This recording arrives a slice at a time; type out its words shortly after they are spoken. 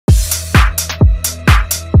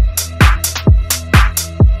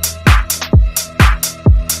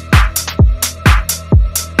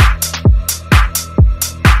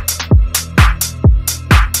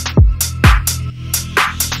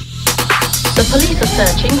The police are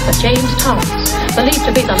searching for James Torrance, believed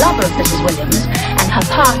to be the lover of Mrs. Williams and her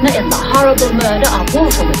partner in the horrible murder of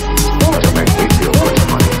Walter Williams. To make me feel good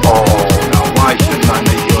money. Oh, now why shouldn't I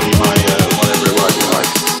make you my, whatever it was you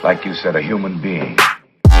like? Like you said, a human being.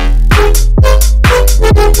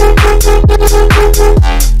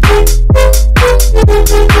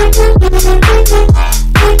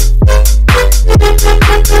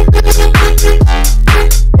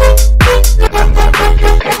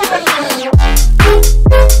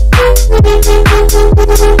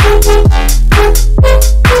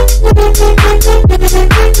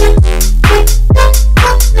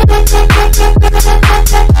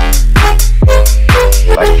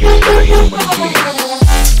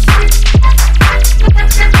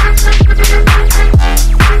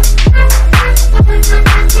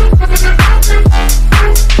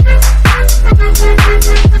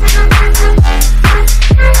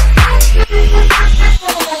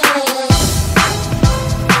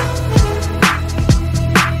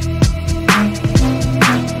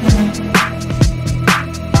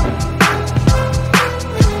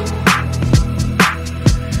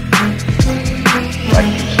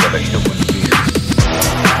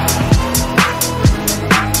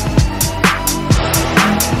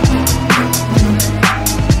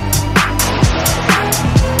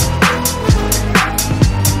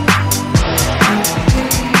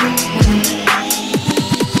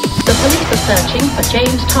 Searching for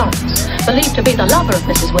James Torrance, believed to be the lover of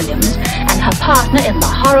Mrs. Williams and her partner in the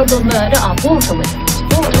horrible murder of Walter Williams.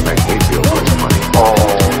 To make me feel good money. Oh,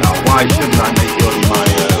 now why shouldn't I make you my,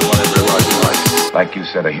 whatever it was you like? Like you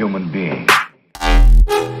said, a human being.